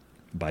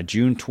 By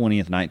June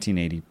 20th,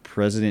 1980,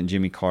 President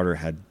Jimmy Carter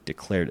had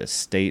declared a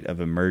state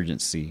of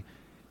emergency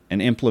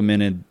and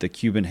implemented the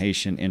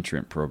Cuban-Haitian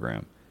Entrant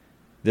Program.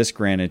 This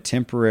granted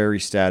temporary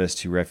status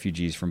to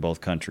refugees from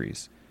both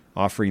countries,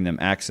 offering them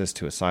access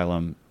to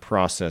asylum,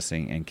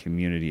 processing, and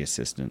community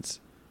assistance.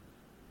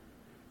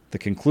 The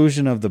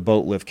conclusion of the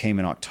boat lift came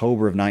in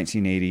October of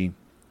 1980,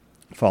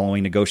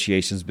 following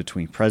negotiations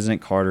between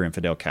President Carter and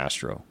Fidel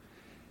Castro.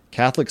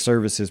 Catholic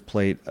services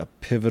played a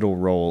pivotal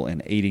role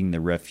in aiding the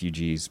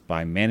refugees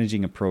by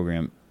managing a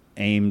program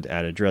aimed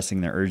at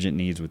addressing their urgent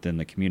needs within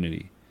the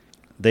community.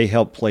 They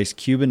helped place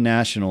Cuban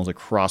nationals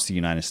across the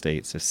United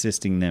States,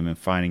 assisting them in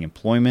finding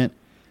employment,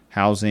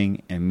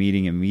 housing, and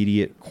meeting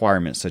immediate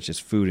requirements such as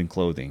food and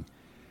clothing.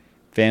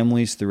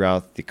 Families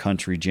throughout the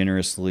country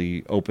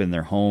generously opened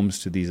their homes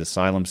to these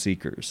asylum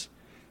seekers.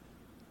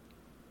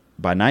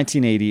 By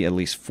 1980, at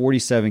least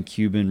 47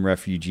 Cuban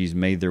refugees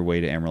made their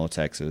way to Amarillo,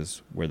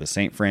 Texas, where the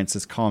St.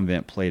 Francis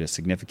Convent played a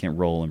significant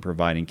role in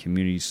providing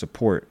community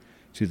support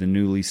to the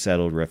newly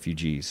settled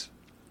refugees.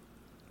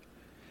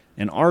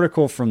 An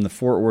article from the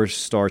Fort Worth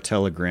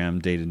Star-Telegram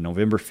dated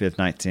November 5,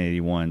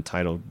 1981,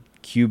 titled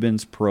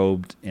 "Cubans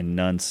Probed and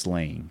None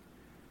Slain,"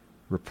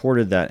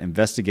 reported that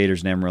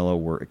investigators in Amarillo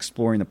were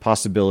exploring the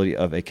possibility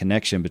of a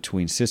connection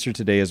between Sister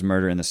Tadea's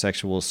murder and the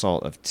sexual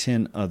assault of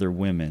 10 other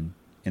women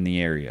in the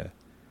area.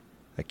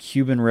 A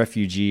Cuban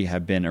refugee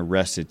had been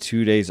arrested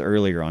 2 days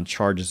earlier on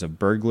charges of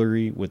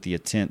burglary with the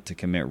intent to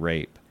commit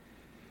rape.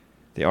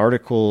 The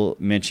article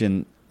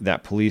mentioned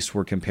that police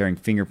were comparing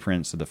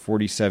fingerprints of the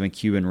 47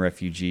 Cuban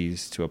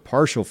refugees to a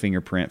partial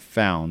fingerprint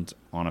found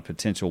on a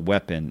potential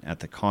weapon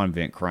at the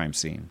Convent crime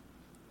scene.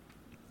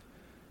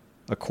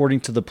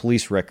 According to the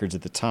police records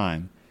at the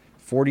time,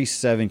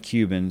 47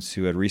 Cubans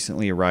who had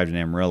recently arrived in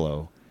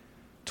Amarillo,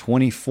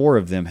 24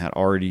 of them had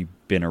already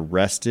been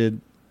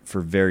arrested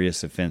for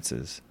various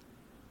offenses.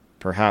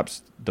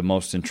 Perhaps the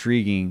most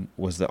intriguing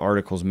was the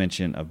article's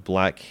mention of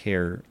black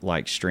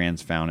hair-like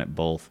strands found at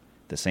both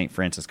the St.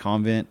 Francis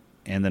Convent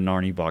and the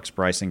Narney Box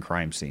Bryson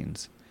crime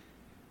scenes.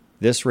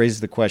 This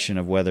raised the question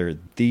of whether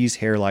these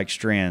hair-like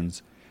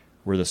strands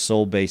were the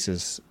sole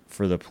basis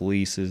for the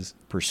police's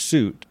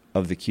pursuit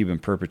of the Cuban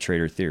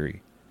perpetrator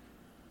theory.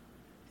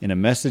 In a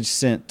message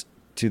sent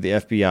to the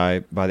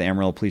FBI by the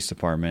Amarillo Police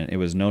Department, it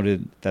was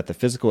noted that the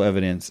physical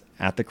evidence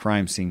at the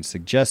crime scene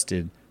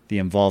suggested the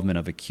involvement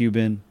of a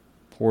Cuban,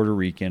 Puerto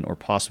Rican, or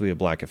possibly a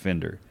black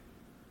offender.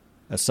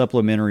 A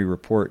supplementary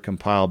report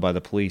compiled by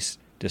the police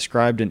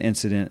described an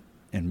incident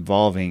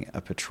involving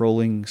a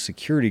patrolling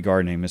security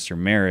guard named Mr.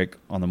 Merrick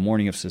on the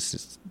morning of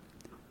Sister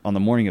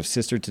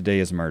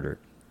Tadea's murder.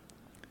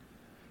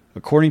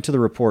 According to the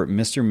report,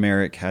 Mr.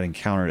 Merrick had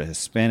encountered a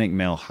Hispanic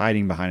male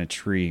hiding behind a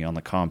tree on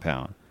the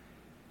compound.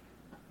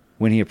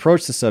 When he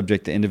approached the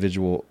subject, the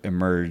individual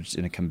emerged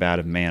in a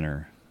combative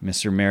manner.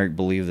 Mr. Merrick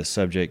believed the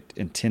subject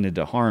intended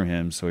to harm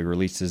him, so he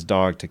released his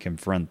dog to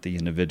confront the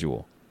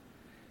individual.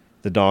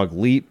 The dog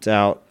leaped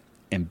out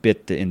and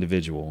bit the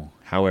individual.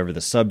 However, the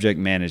subject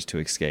managed to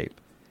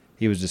escape.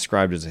 He was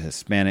described as a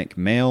Hispanic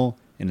male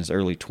in his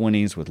early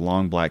 20s with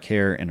long black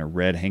hair and a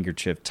red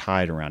handkerchief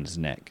tied around his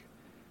neck.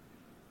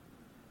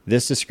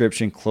 This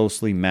description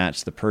closely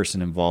matched the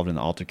person involved in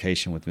the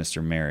altercation with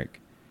Mr. Merrick.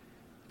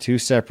 Two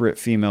separate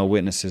female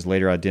witnesses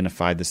later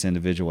identified this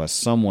individual as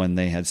someone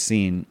they had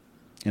seen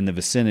in the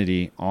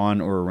vicinity on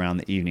or around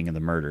the evening of the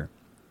murder.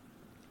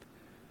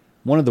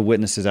 One of the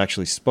witnesses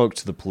actually spoke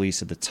to the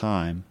police at the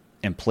time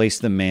and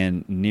placed the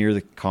man near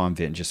the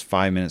convent just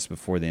 5 minutes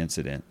before the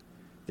incident.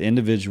 The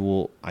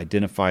individual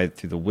identified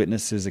through the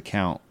witness's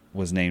account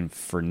was named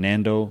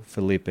Fernando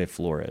Felipe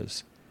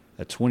Flores,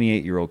 a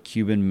 28-year-old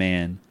Cuban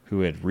man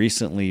who had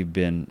recently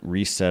been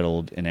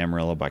resettled in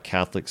Amarillo by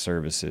Catholic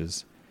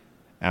services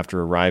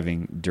after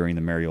arriving during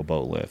the Mariel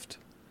boat lift.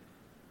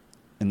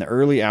 In the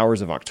early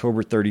hours of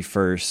October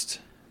 31st,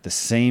 the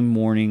same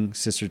morning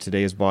Sister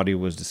Tadea's body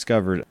was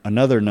discovered,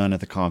 another nun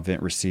at the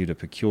convent received a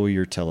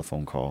peculiar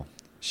telephone call.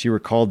 She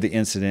recalled the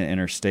incident in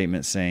her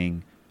statement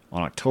saying,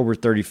 "On October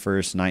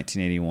 31st,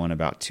 1981,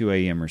 about 2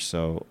 a.m. or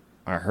so,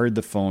 I heard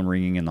the phone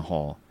ringing in the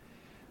hall.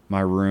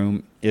 My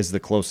room is the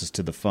closest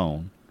to the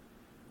phone.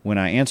 When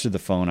I answered the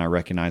phone, I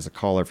recognized a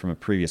caller from a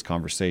previous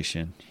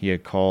conversation. He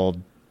had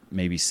called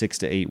maybe 6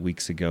 to 8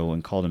 weeks ago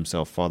and called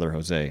himself Father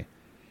Jose.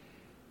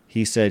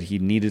 He said he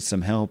needed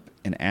some help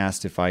and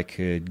asked if I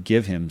could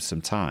give him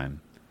some time.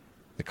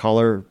 The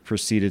caller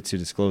proceeded to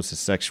disclose his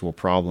sexual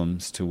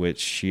problems, to which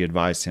she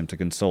advised him to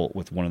consult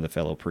with one of the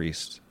fellow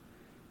priests.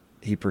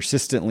 He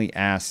persistently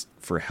asked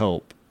for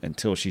help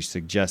until she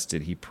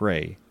suggested he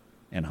pray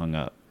and hung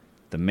up.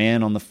 The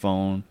man on the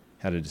phone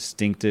had a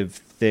distinctive,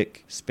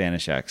 thick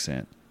Spanish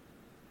accent.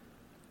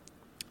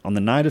 On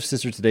the night of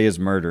Sister Tadea's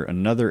murder,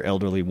 another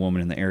elderly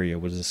woman in the area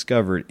was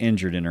discovered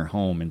injured in her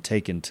home and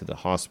taken to the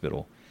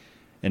hospital.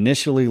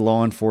 Initially,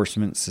 law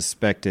enforcement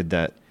suspected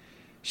that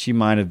she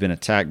might have been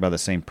attacked by the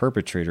same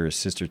perpetrator as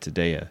Sister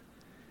Tadea.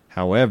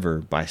 However,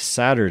 by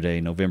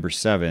Saturday, November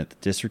 7th,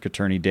 District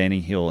Attorney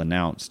Danny Hill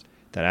announced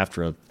that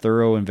after a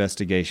thorough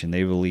investigation,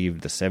 they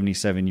believed the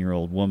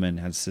 77-year-old woman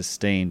had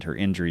sustained her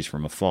injuries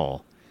from a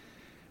fall.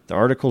 The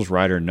article's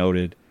writer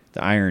noted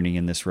the irony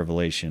in this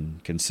revelation,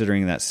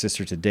 considering that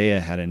Sister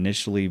Tadea had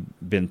initially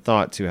been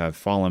thought to have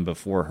fallen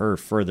before her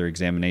further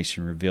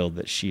examination revealed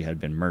that she had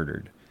been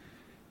murdered.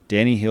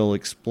 Danny Hill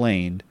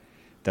explained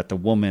that the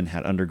woman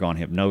had undergone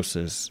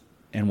hypnosis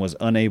and was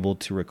unable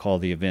to recall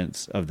the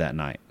events of that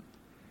night.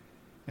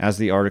 As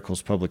the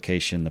article's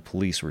publication, the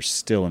police were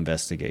still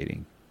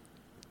investigating.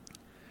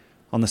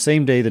 On the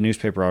same day, the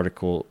newspaper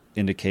article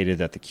indicated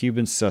that the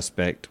Cuban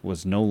suspect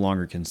was no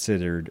longer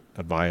considered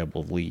a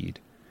viable lead.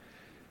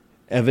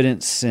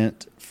 Evidence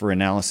sent for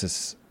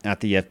analysis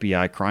at the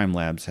FBI crime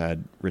labs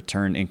had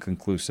returned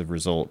inconclusive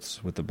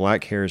results, with the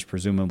black hairs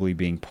presumably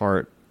being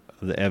part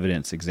of the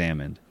evidence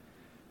examined.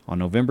 On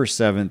November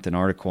 7th, an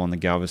article on the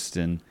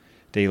Galveston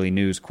Daily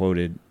News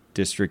quoted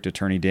District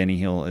Attorney Danny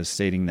Hill as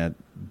stating that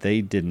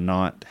they did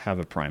not have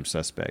a prime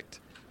suspect.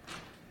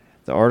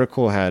 The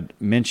article had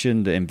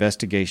mentioned the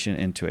investigation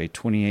into a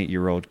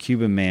 28-year-old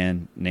Cuban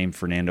man named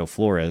Fernando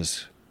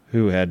Flores,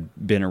 who had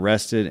been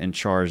arrested and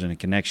charged in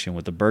connection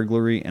with the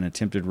burglary and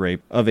attempted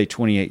rape of a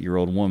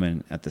 28-year-old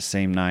woman at the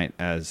same night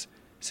as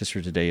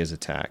Sister Tadea's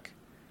attack.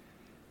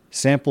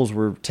 Samples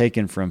were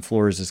taken from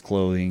Flores'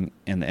 clothing,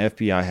 and the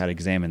FBI had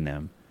examined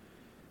them.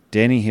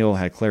 Danny Hill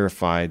had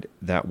clarified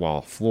that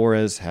while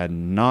Flores had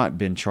not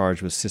been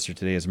charged with Sister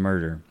Tadea's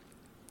murder,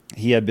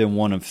 he had been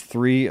one of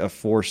 3 of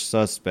 4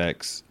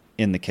 suspects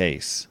in the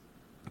case.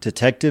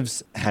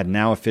 Detectives had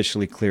now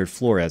officially cleared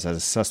Flores as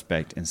a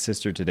suspect in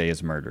Sister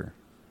Tadea's murder.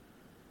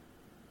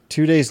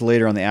 2 days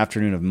later, on the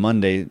afternoon of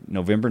Monday,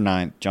 November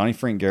 9th, Johnny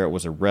Frank Garrett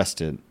was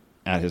arrested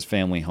at his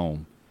family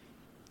home,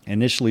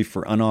 initially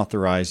for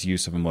unauthorized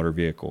use of a motor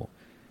vehicle.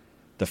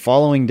 The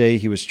following day,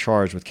 he was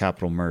charged with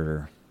capital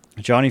murder.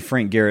 Johnny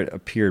Frank Garrett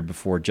appeared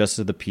before Justice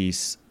of the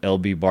Peace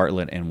L.B.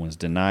 Bartlett and was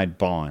denied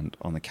bond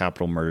on the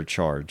capital murder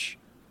charge,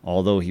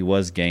 although he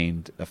was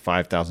gained a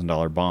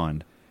 $5,000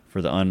 bond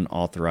for the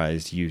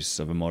unauthorized use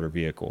of a motor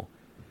vehicle.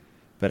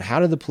 But how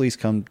did the police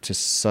come to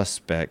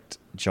suspect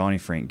Johnny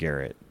Frank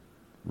Garrett?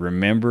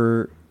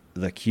 Remember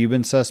the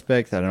Cuban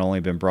suspect that had only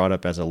been brought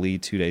up as a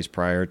lead 2 days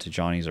prior to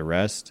Johnny's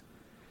arrest?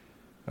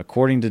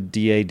 According to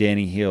DA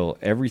Danny Hill,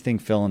 everything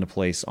fell into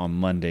place on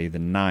Monday the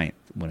 9th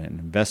when an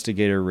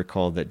investigator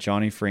recalled that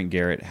Johnny Frank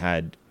Garrett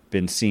had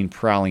been seen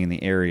prowling in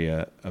the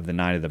area of the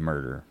night of the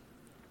murder.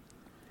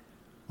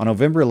 On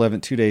November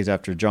 11th, 2 days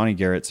after Johnny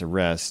Garrett's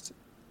arrest,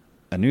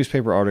 a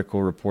newspaper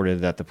article reported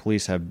that the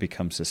police had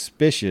become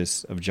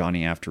suspicious of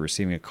Johnny after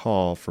receiving a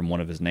call from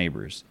one of his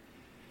neighbors.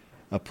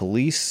 A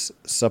police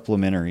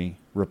supplementary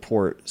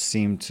report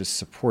seemed to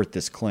support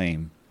this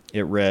claim.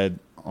 It read,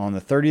 "On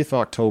the 30th of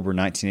October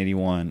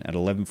 1981 at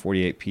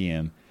 11:48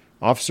 p.m.,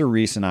 Officer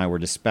Reese and I were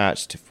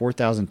dispatched to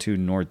 4002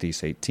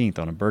 Northeast 18th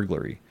on a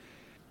burglary.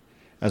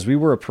 As we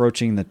were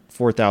approaching the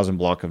 4000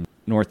 block of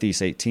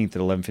Northeast 18th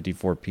at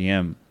 11:54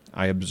 p.m.,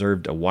 I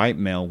observed a white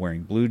male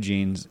wearing blue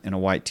jeans and a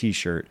white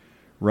t-shirt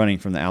running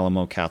from the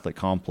Alamo Catholic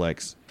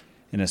Complex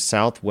in a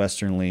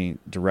southwesternly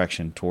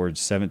direction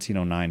towards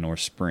 1709 North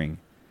Spring.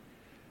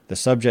 The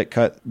subject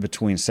cut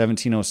between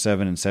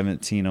 1707 and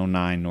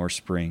 1709 North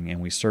Spring, and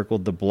we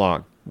circled the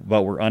block,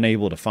 but were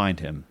unable to find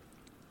him.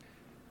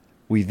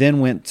 We then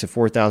went to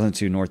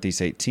 4002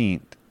 Northeast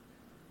 18th.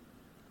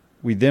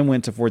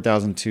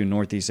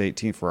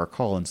 For our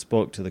call and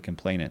spoke to the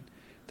complainant.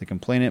 The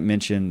complainant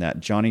mentioned that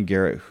Johnny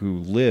Garrett, who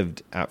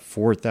lived at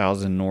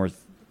 4000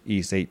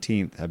 Northeast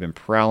 18th, had been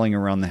prowling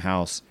around the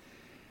house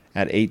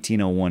at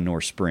 1801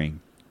 North Spring.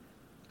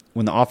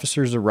 When the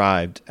officers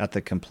arrived at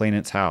the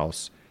complainant's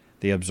house,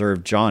 they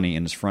observed Johnny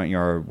in his front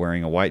yard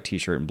wearing a white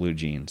t-shirt and blue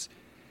jeans.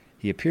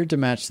 He appeared to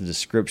match the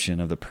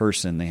description of the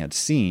person they had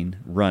seen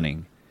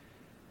running.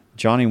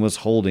 Johnny was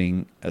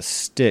holding a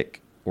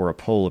stick or a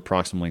pole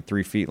approximately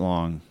 3 feet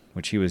long,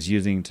 which he was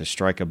using to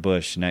strike a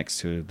bush next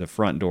to the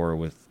front door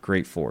with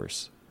great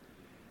force.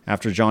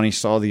 After Johnny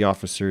saw the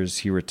officers,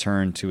 he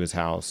returned to his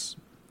house,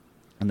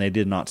 and they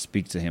did not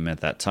speak to him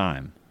at that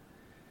time.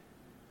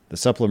 The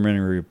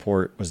supplementary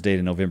report was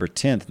dated November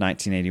 10th,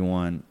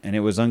 1981, and it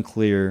was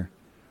unclear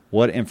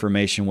what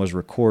information was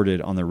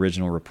recorded on the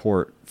original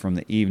report from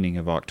the evening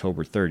of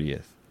October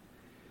 30th.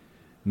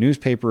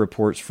 Newspaper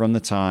reports from the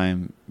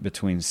time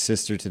between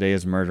Sister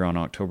Tadea's murder on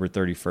October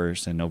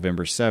 31st and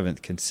November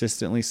 7th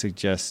consistently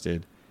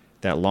suggested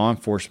that law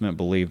enforcement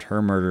believed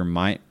her murder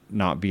might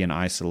not be an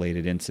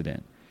isolated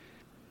incident.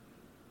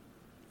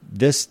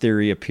 This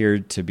theory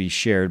appeared to be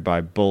shared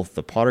by both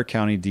the Potter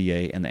County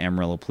DA and the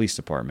Amarillo Police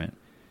Department.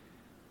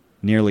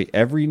 Nearly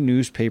every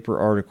newspaper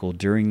article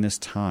during this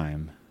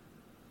time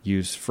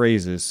used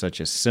phrases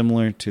such as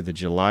similar to the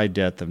July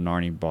death of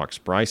Narnie Box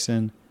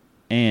Bryson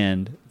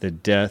and the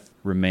death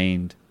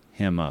remained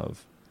him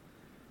of,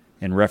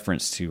 in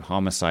reference to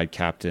homicide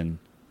captain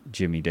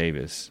Jimmy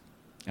Davis,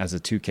 as the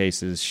two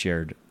cases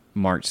shared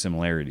marked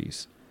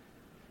similarities.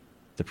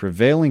 The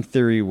prevailing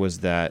theory was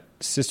that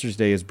Sister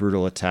Tadea's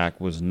brutal attack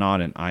was not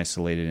an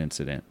isolated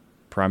incident,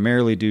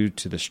 primarily due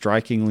to the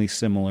strikingly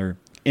similar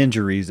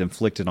injuries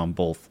inflicted on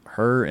both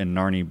her and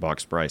Narnie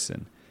Box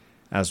Bryson,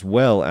 as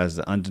well as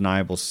the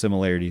undeniable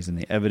similarities in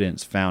the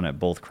evidence found at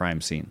both crime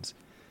scenes.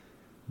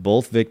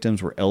 Both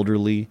victims were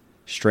elderly,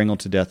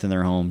 strangled to death in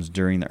their homes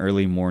during the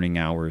early morning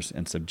hours,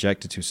 and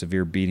subjected to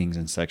severe beatings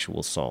and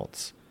sexual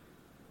assaults.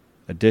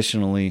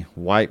 Additionally,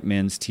 white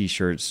men's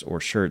t-shirts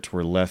or shirts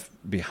were left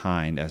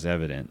behind as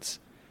evidence,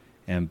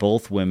 and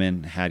both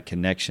women had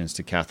connections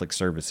to Catholic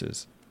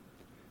services.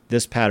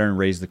 This pattern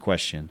raised the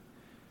question,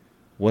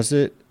 was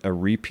it a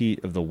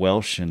repeat of the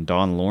Welsh and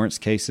Don Lawrence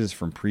cases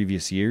from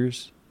previous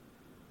years?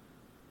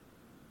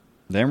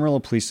 The Amarillo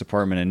Police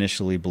Department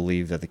initially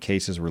believed that the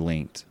cases were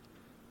linked,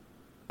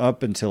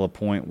 up until a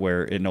point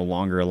where it no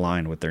longer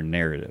aligned with their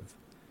narrative.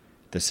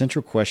 The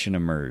central question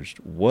emerged,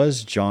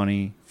 was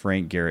Johnny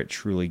Frank Garrett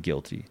truly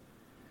guilty?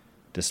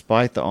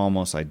 Despite the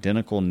almost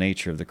identical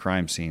nature of the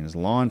crime scenes,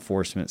 law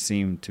enforcement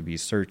seemed to be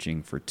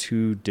searching for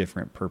two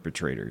different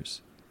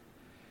perpetrators.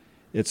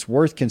 It's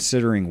worth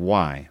considering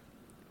why.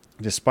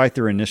 Despite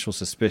their initial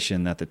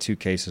suspicion that the two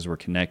cases were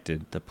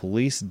connected, the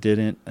police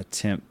didn't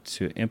attempt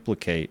to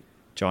implicate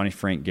Johnny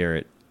Frank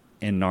Garrett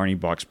in Narnie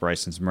Box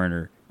Bryson's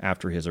murder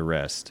after his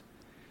arrest.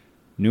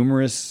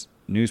 Numerous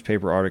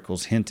newspaper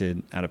articles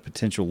hinted at a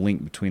potential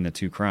link between the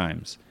two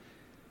crimes.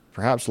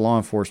 Perhaps law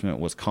enforcement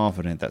was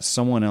confident that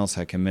someone else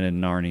had committed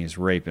Narnie's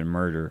rape and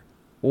murder,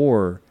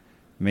 or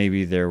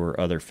maybe there were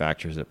other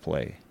factors at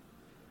play.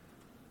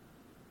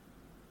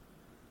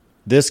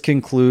 This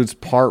concludes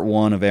part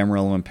 1 of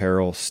Amarillo and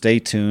Peril. Stay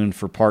tuned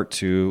for part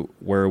 2,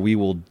 where we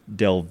will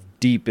delve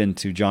deep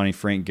into Johnny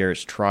Frank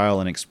Garrett's trial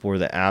and explore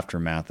the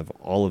aftermath of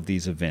all of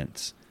these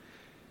events.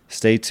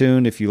 Stay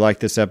tuned. If you like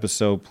this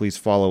episode, please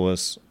follow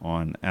us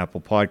on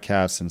Apple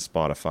Podcasts and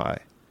Spotify.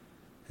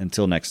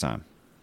 Until next time.